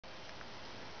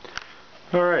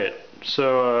Alright,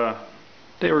 so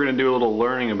today we're going to do a little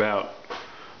learning about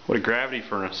what a gravity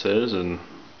furnace is and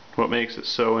what makes it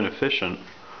so inefficient,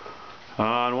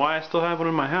 and why I still have one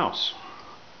in my house.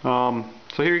 So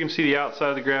here you can see the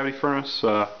outside of the gravity furnace.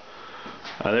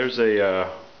 That's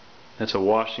a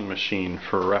washing machine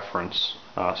for reference.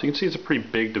 So you can see it's a pretty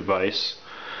big device.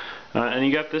 And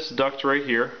you got this duct right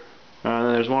here,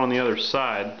 and there's one on the other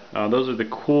side. Those are the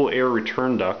cool air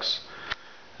return ducts.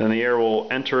 And the air will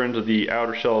enter into the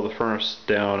outer shell of the furnace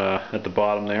down at the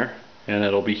bottom there, and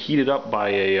it'll be heated up by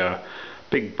a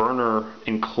big burner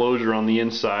enclosure on the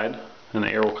inside, and the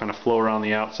air will kind of flow around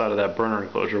the outside of that burner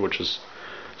enclosure, which is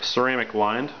ceramic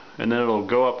lined, and then it'll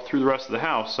go up through the rest of the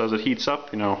house. As it heats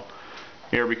up,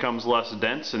 air becomes less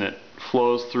dense and it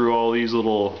flows through all these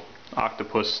little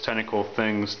octopus tentacle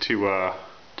things to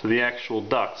the actual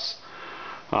ducts,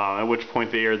 at which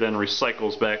point the air then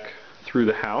recycles back through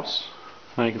the house.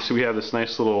 Now you can see we have this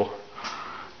nice little,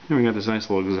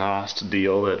 exhaust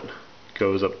deal that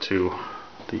goes up to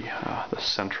the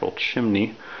central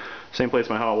chimney, same place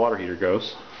my hot water heater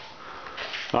goes.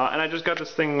 And I just got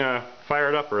this thing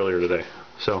fired up earlier today,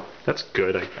 so that's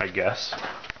good, I guess.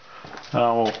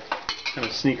 We'll kind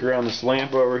of sneak around this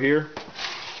lamp over here,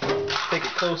 take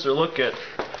a closer look at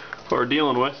what we're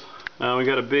dealing with. We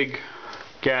got a big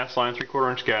gas line,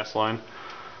 3/4 inch gas line.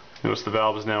 Notice the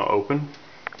valve is now open.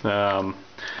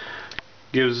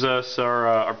 Gives us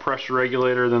our pressure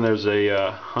regulator. Then there's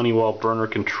a Honeywell burner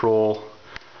control.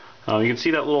 You can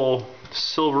see that little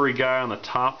silvery guy on the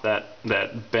top,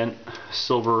 that bent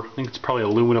silver, I think it's probably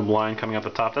aluminum line coming out the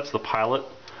top. That's the pilot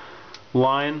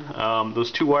line.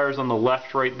 Those two wires on the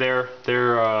left right there,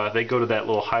 they go to that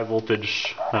little high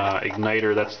voltage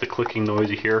igniter. That's the clicking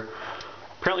noise you hear.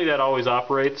 Apparently that always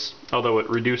operates, although it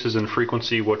reduces in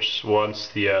frequency once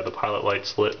the pilot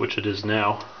light's lit, which it is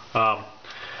now.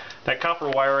 That copper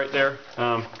wire right there,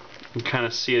 you can kind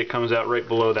of see it comes out right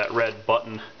below that red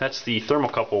button. That's the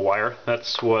thermocouple wire.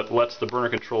 That's what lets the burner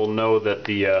control know that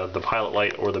the pilot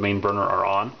light or the main burner are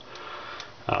on.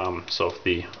 So if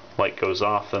the light goes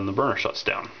off, then the burner shuts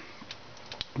down.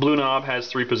 Blue knob has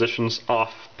 3 positions: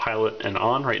 off, pilot, and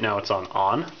on. Right now it's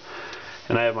on.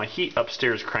 And I have my heat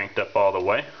upstairs cranked up all the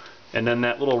way. And then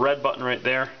that little red button right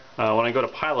there, when I go to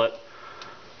pilot,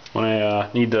 when I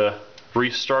need to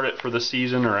restart it for the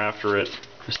season or after it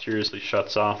mysteriously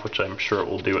shuts off, which I'm sure it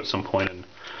will do at some point in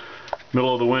the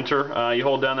middle of the winter, you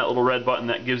hold down that little red button.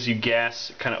 That gives you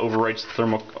gas. It kind of overrides the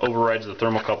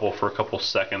thermocouple for a couple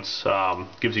seconds.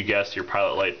 Gives you gas to your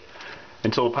pilot light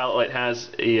until the pilot light has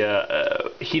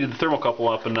heated the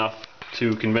thermocouple up enough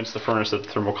to convince the furnace that the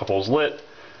thermocouple is lit,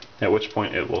 at which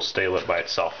point it will stay lit by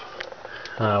itself.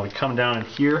 We come down in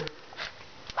here,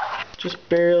 just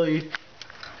barely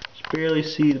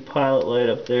see the pilot light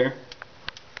up there.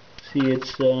 See,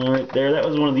 it's right there. That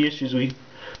was one of the issues we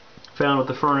found with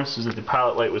the furnace, is that the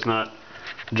pilot light was not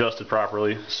adjusted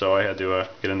properly, so I had to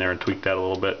get in there and tweak that a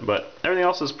little bit. But everything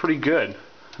else is pretty good.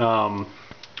 Pulled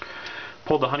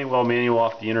the Honeywell manual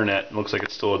off the internet. It looks like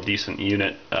it's still a decent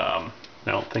unit. I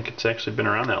don't think it's actually been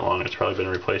around that long. It's probably been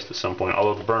replaced at some point,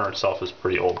 although the burner itself is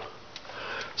pretty old.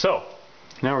 So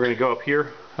now we're going to go up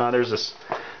here. There's this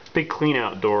big clean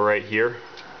out door right here.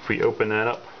 If we open that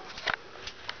up,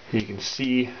 you can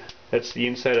see that's the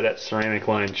inside of that ceramic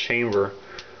lined chamber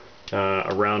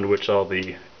around which all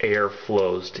the air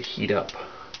flows to heat up.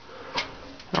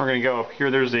 Now we're going to go up here.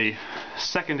 There's a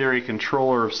secondary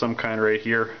controller of some kind right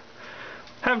here.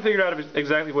 Haven't figured out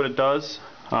exactly what it does.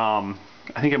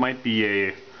 I think it might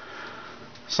be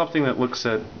something that looks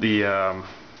at the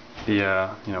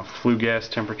flue gas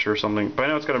temperature or something. But I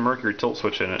know it's got a mercury tilt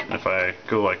switch in it. And if I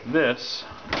go like this,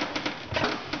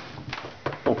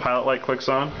 little pilot light clicks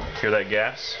on. Hear that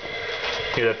gas?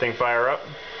 Hear that thing fire up?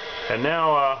 And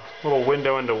now a little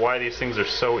window into why these things are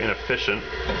so inefficient.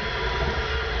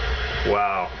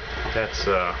 Wow, that's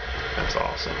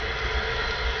awesome.